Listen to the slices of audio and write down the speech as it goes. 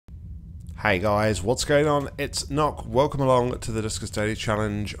Hey guys, what's going on? It's Nock. Welcome along to the Duskers Daily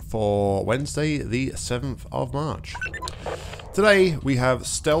Challenge for Wednesday, the 7th of March. Today we have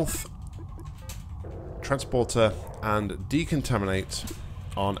Stealth, Transporter, and Decontaminate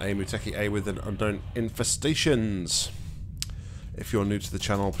on a Muteki A with an unknown infestations. If you're new to the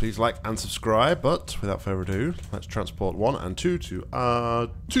channel, please like and subscribe, but without further ado, let's transport 1 and 2 to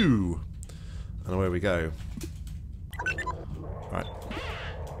R2. And away we go. Right.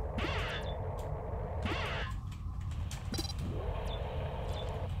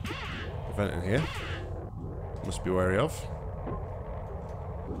 Vent in here. Must be wary of.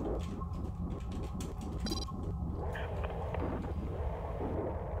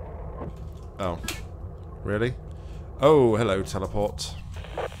 Oh. Really? Oh, hello, teleport.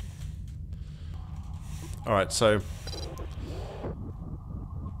 Alright, so...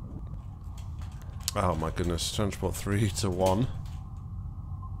 Oh my goodness, transport 3 to 1.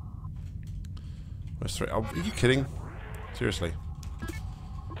 Where's 3? Oh, are you kidding? Seriously.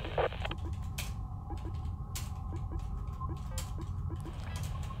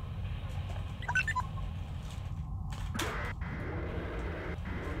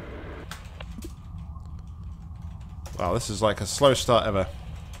 Wow, this is like a slow start ever.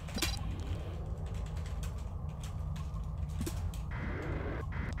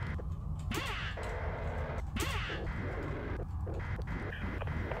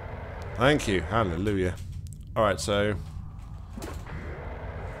 Thank you. Hallelujah. Alright, so...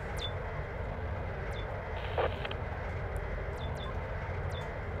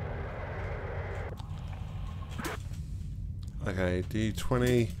 Okay,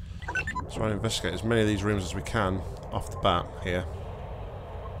 D20. Let's try and investigate as many of these rooms as we can off the bat here.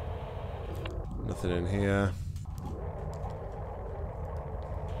 Nothing in here.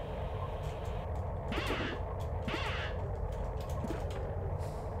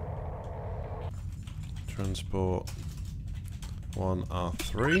 Transport 1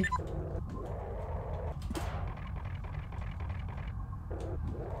 R3.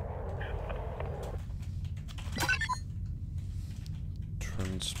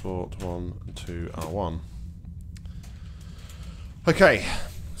 Transport 1 and 2 R1. Okay,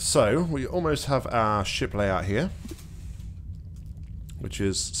 so we almost have our ship layout here, which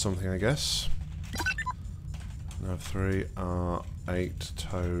is something, I guess. Nav 3 R8,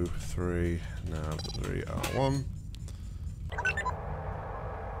 tow 3, nav 3 R1.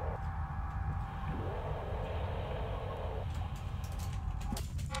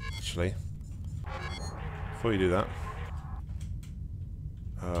 Actually, before you do that.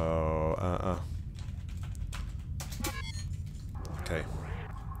 Oh, okay.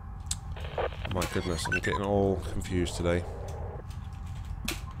 My goodness, I'm getting all confused today.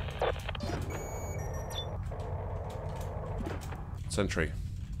 Sentry.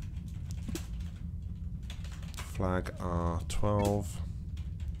 Flag R12.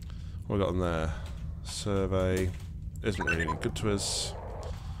 What we got on there? Survey. Isn't really any good to us.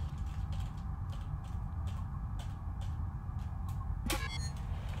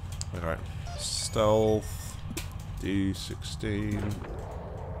 Alright. Stealth. D16.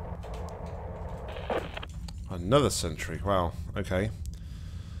 Another sentry. Wow. Okay.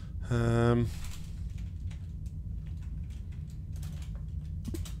 Oh,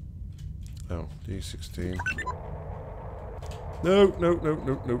 D16. No, no, no,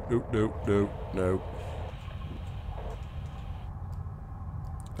 no, no, no, no, no, no.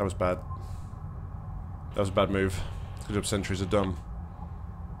 That was bad. That was a bad move. Good job, sentries are dumb.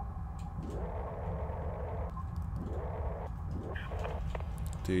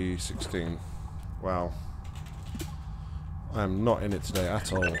 D16. Wow. I am not in it today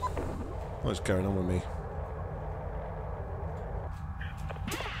at all. What is going on with me?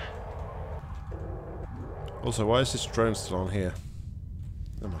 Also, why is this drone still on here?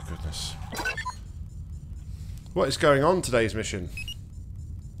 Oh my goodness. What is going on today's mission?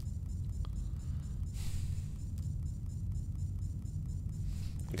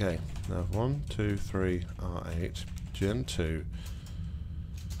 Okay, now 1, 2, 3, R8, Gen 2.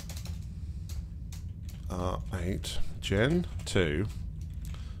 R8, Gen 2,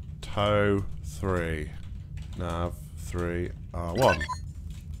 tow 3, nav 3, R1.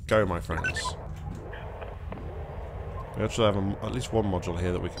 Go, my friends. We actually have at least one module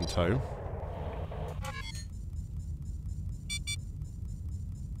here that we can tow.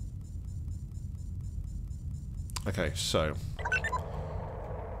 Okay, so...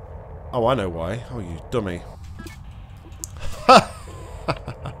 Oh, I know why. Oh, you dummy.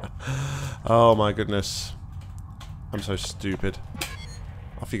 Oh my goodness. I'm so stupid.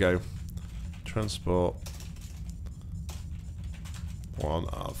 Off you go. Transport 1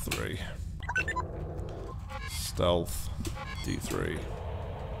 R3. Stealth. D3.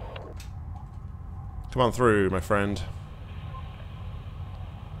 Come on through, my friend.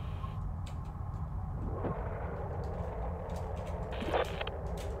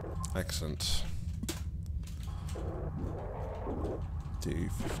 Excellent.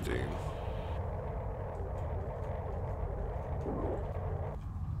 D15.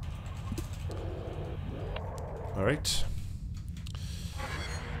 Alright.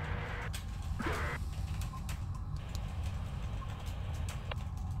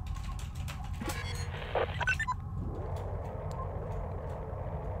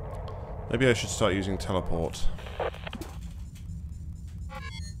 Maybe I should start using teleport.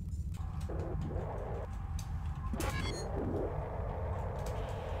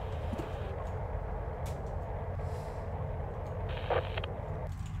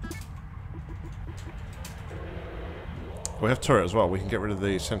 We have turret as well. We can get rid of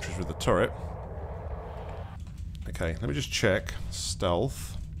the sentries with the turret. Okay, let me just check.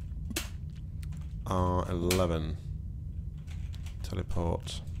 Stealth. R11.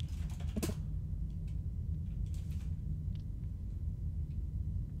 Teleport.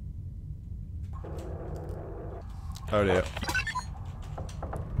 Oh dear.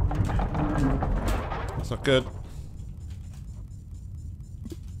 That's not good.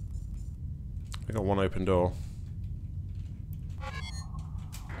 We got one open door.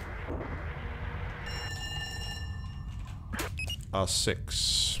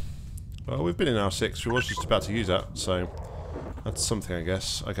 R6. Well, we've been in R6. We was just about to use that, so that's something, I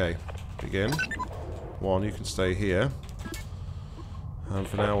guess. Okay, begin. One, you can stay here. And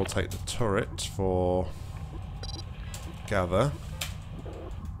for now, we'll take the turret for gather.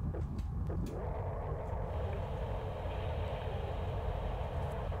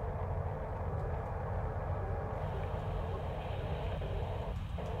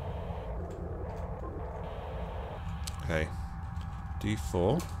 Okay.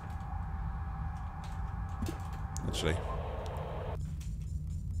 D4. Actually.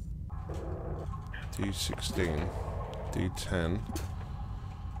 D16. D10.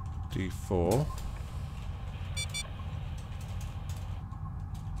 D4.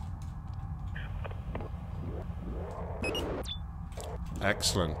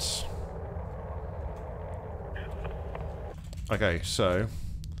 Excellent. Okay, so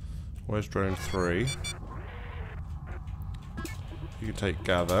where's drone 3? You can take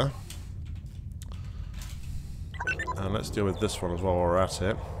gather. And let's deal with this one as well while we're at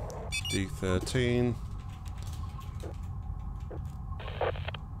it. D13.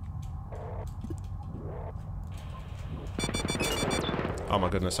 Oh my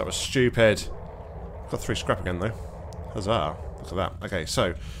goodness, that was stupid. Got 3 scrap again though. Huzzah. Look at that. Okay,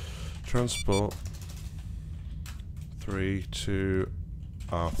 so transport 3 to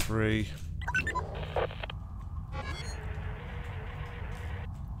R3.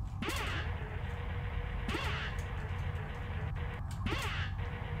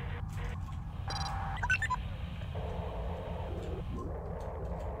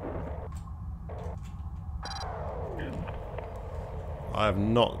 I have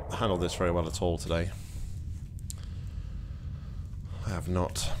not handled this very well at all today. I have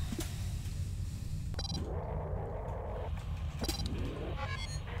not.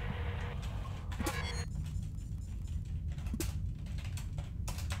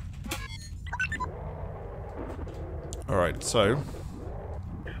 Alright, so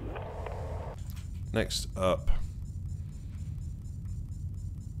next up.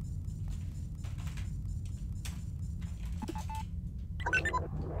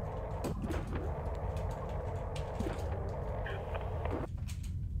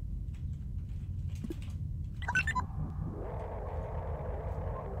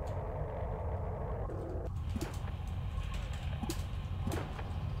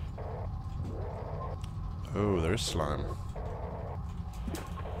 Oh, there's slime.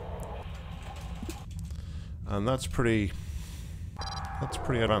 And that's pretty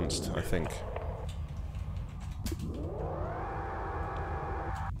advanced, I think.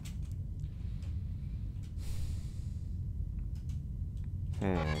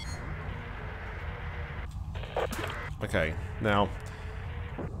 Okay, now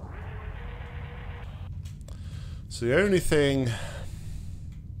so the only thing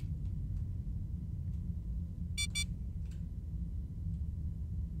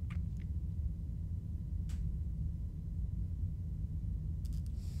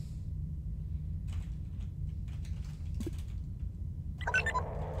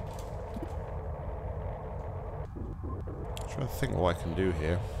trying to think what I can do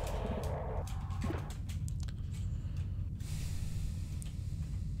here.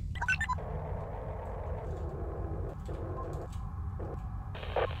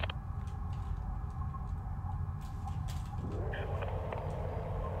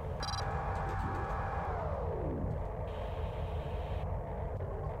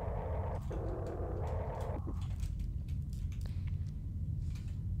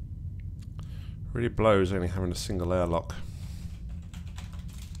 Really blows only having a single airlock.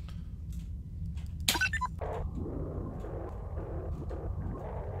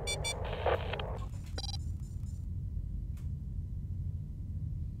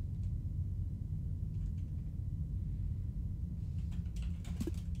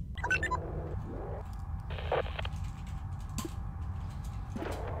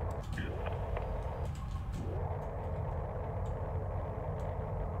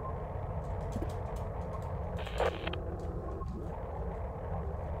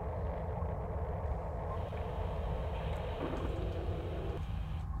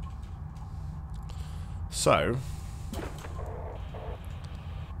 So,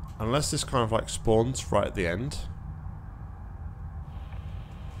 unless this kind of like spawns right at the end,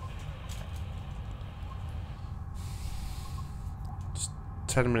 just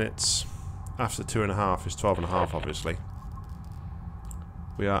 10 minutes after 2.5 is 12.5, obviously.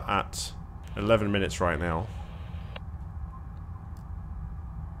 We are at 11 minutes right now.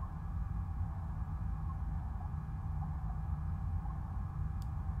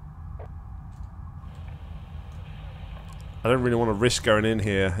 I don't really want to risk going in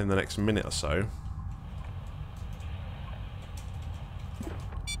here in the next minute or so.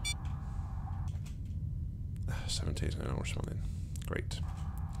 $17 no responding. Great.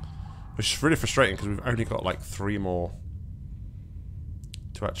 Which is really frustrating because we've only got like 3 more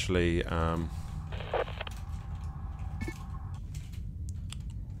to actually 3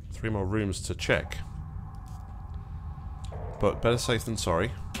 more rooms to check. But better safe than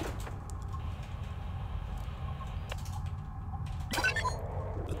sorry.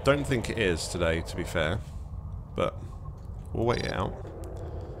 Don't think it is today, to be fair, but we'll wait it out.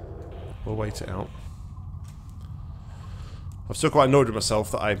 We'll wait it out. I'm still quite annoyed with myself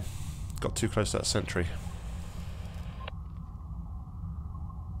that I got too close to that sentry.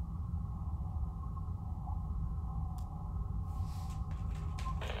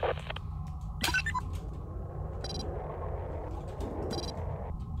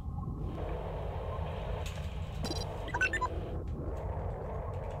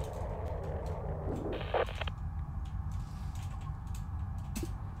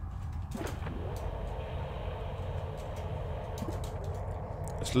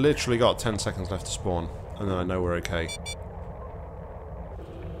 It's literally got 10 seconds left to spawn, and then I know we're okay.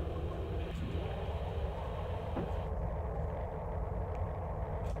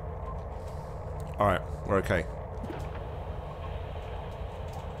 Alright, we're okay.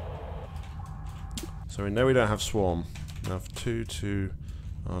 So we know we don't have swarm. We have 2, 2,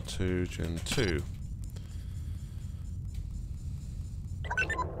 R2, Gen 2.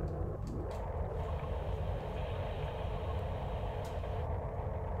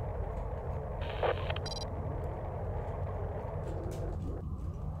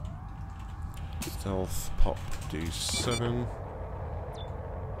 Stealth, pop, D7.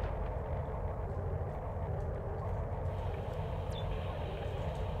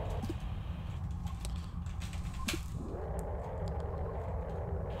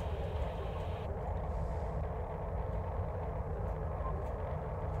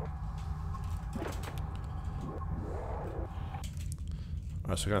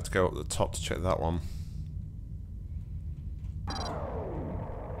 Alright, so we're going to have to go up the top to check that one.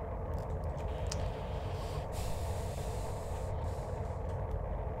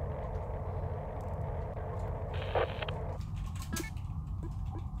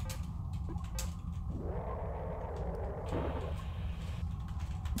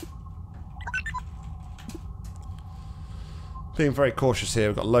 Being very cautious here.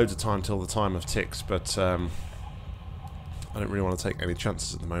 We've got loads of time till the time of ticks, but I don't really want to take any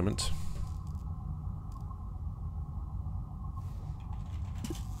chances at the moment.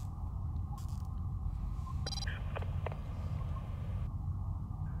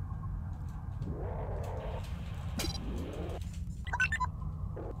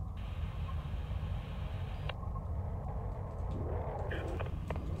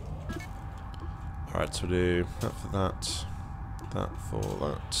 Alright, so we'll do that for that. That for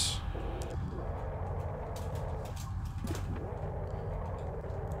that.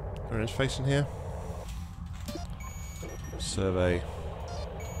 There an interface in here? Survey.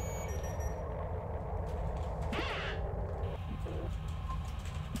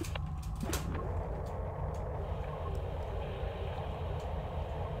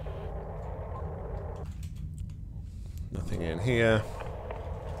 Nothing in here.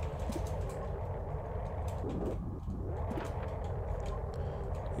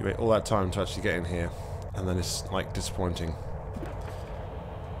 You wait all that time to actually get in here, and then it's like disappointing.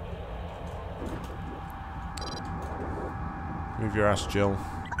 Move your ass, Jill.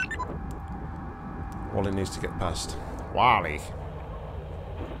 Wally needs to get past. Wally!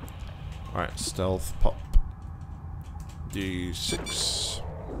 Alright, stealth, pop. D6.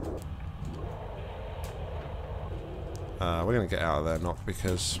 We're going to get out of there, not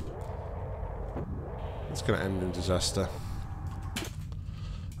because it's going to end in disaster.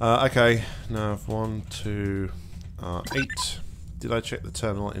 Okay, now 1, 2, 8. Did I check the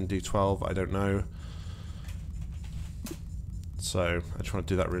terminal in D12? I don't know. So, I just want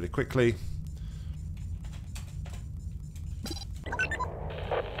to do that really quickly.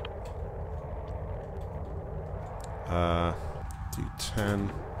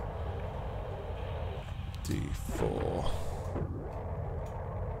 D10. D4.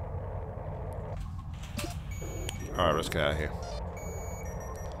 Alright, let's get out of here.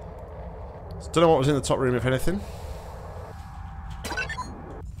 So, don't know what was in the top room, if anything.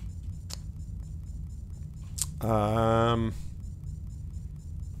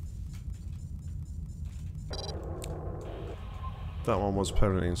 That one was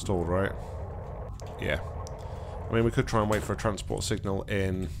permanently installed, right? Yeah. I mean, we could try and wait for a transport signal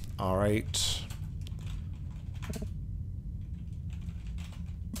in R8.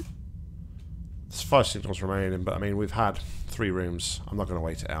 There's 5 signals remaining, but I mean, we've had 3 rooms. I'm not going to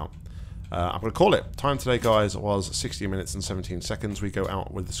wait it out. I'm going to call it. Time today, guys, was 16 minutes and 17 seconds. We go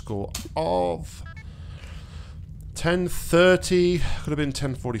out with the score of 10:30. Could have been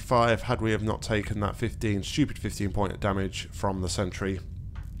 10:45 had we have not taken that stupid 15-point damage from the sentry.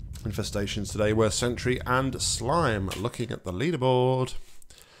 Infestations today were Sentry and Slime. Looking at the leaderboard.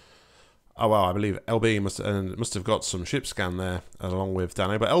 Oh well, I believe LB must have got some ship scan there along with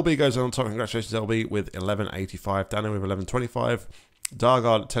Dano. But LB goes on top. Congratulations, LB, with 11.85. Dano with 11.25.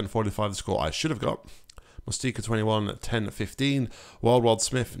 Dargard at 10.45, the score I should have got. Mustika 21 at 10.15. Wild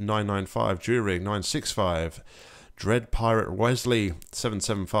Smith 9.95. Jury 9.65. Dread Pirate Wesley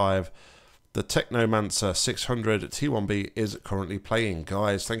 7.75. The Technomancer 600 T1B is currently playing.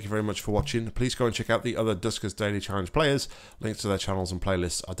 Guys, thank you very much for watching. Please go and check out the other Duskers Daily Challenge players. Links to their channels and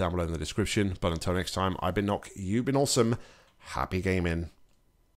playlists are down below in the description. But until next time, I've been Nock, you've been awesome. Happy gaming.